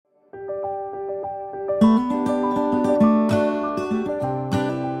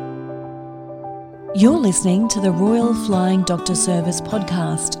You're listening to the Royal Flying Doctor Service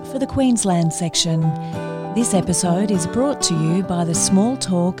podcast for the Queensland section. This episode is brought to you by the Small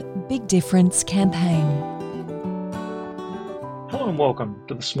Talk, Big Difference campaign. Hello and welcome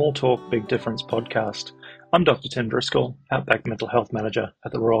to the Small Talk, Big Difference podcast. I'm Dr Tim Driscoll, Outback Mental Health Manager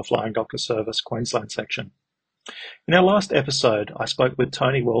at the Royal Flying Doctor Service Queensland section. In our last episode, I spoke with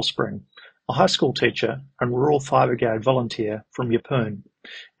Tony Wellspring, a high school teacher and Rural Fire Brigade volunteer from Yeppoon.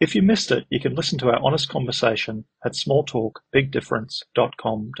 If you missed it, you can listen to our honest conversation at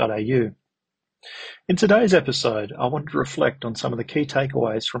smalltalkbigdifference.com.au. In today's episode, I wanted to reflect on some of the key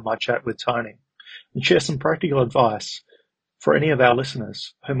takeaways from my chat with Tony and share some practical advice for any of our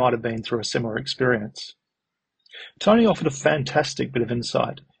listeners who might have been through a similar experience. Tony offered a fantastic bit of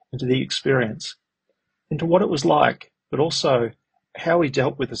insight into the experience, into what it was like, but also how he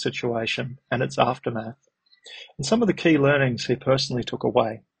dealt with the situation and its aftermath, and some of the key learnings he personally took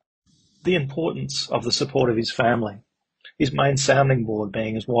away. The importance of the support of his family, his main sounding board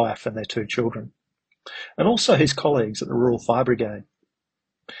being his wife and their 2 children, and also his colleagues at the Rural Fire Brigade.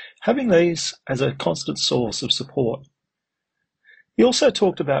 Having these as a constant source of support. He also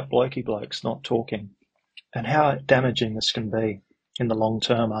talked about blokes not talking and how damaging this can be in the long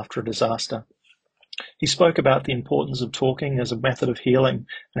term after a disaster. He spoke about the importance of talking as a method of healing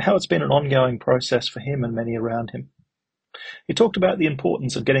and how it's been an ongoing process for him and many around him. He talked about the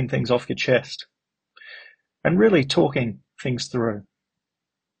importance of getting things off your chest and really talking things through.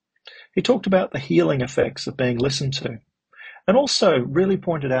 He talked about the healing effects of being listened to and also really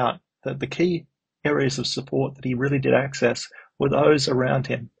pointed out that the key areas of support that he really did access were those around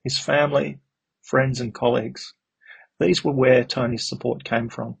him, his family, friends and colleagues. These were where Tony's support came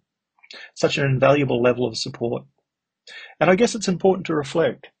from. Such an invaluable level of support. And I guess it's important to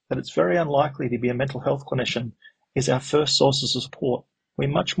reflect that it's very unlikely to be a mental health clinician is our first sources of support. We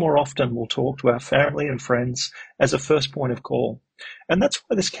much more often will talk to our family and friends as a first point of call. And that's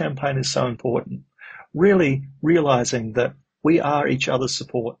why this campaign is so important. Really realizing that we are each other's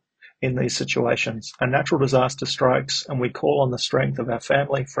support in these situations. A natural disaster strikes and we call on the strength of our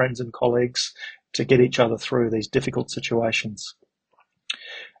family, friends and colleagues to get each other through these difficult situations.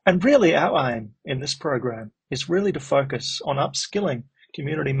 And really our aim in this program is really to focus on upskilling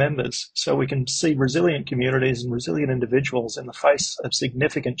community members so we can see resilient communities and resilient individuals in the face of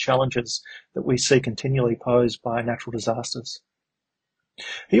significant challenges that we see continually posed by natural disasters.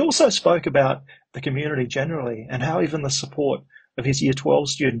 He also spoke about the community generally and how even the support of his Year 12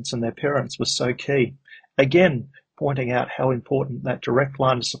 students and their parents was so key, again pointing out how important that direct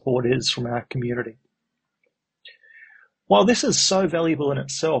line of support is from our community. While this is so valuable in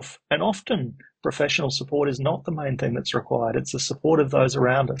itself, and often professional support is not the main thing that's required, it's the support of those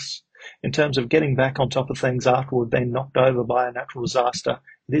around us. In terms of getting back on top of things after we've been knocked over by a natural disaster,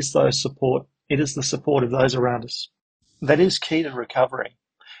 it is the support of those around us. That is key to recovery.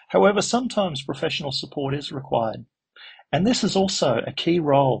 However, sometimes professional support is required. And this is also a key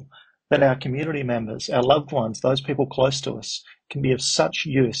role that our community members, our loved ones, those people close to us, can be of such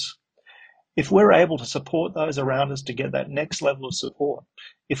use. If we're able to support those around us to get that next level of support,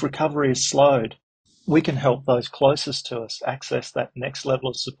 if recovery is slowed, we can help those closest to us access that next level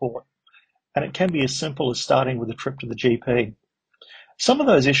of support. And it can be as simple as starting with a trip to the GP. Some of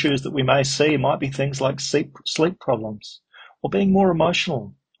those issues that we may see might be things like sleep problems, or being more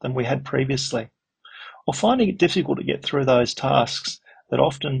emotional than we had previously, or finding it difficult to get through those tasks that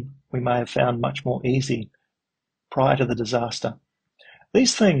often we may have found much more easy prior to the disaster.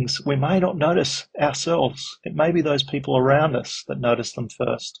 These things we may not notice ourselves. It may be those people around us that notice them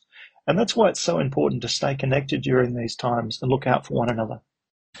first. And that's why it's so important to stay connected during these times and look out for one another.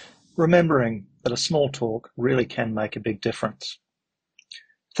 Remembering that a small talk really can make a big difference.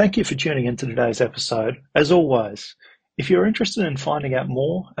 Thank you for tuning into today's episode. As always, if you're interested in finding out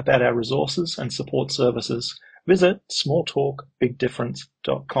more about our resources and support services, visit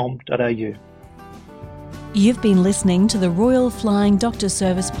smalltalkbigdifference.com.au. You've been listening to the Royal Flying Doctor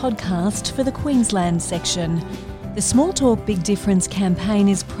Service podcast for the Queensland section. The Small Talk Big Difference campaign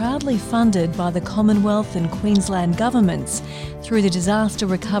is proudly funded by the Commonwealth and Queensland governments through the disaster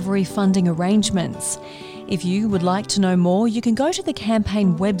recovery funding arrangements. If you would like to know more, you can go to the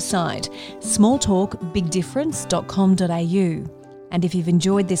campaign website, smalltalkbigdifference.com.au. And if you've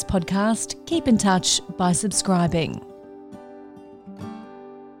enjoyed this podcast, keep in touch by subscribing.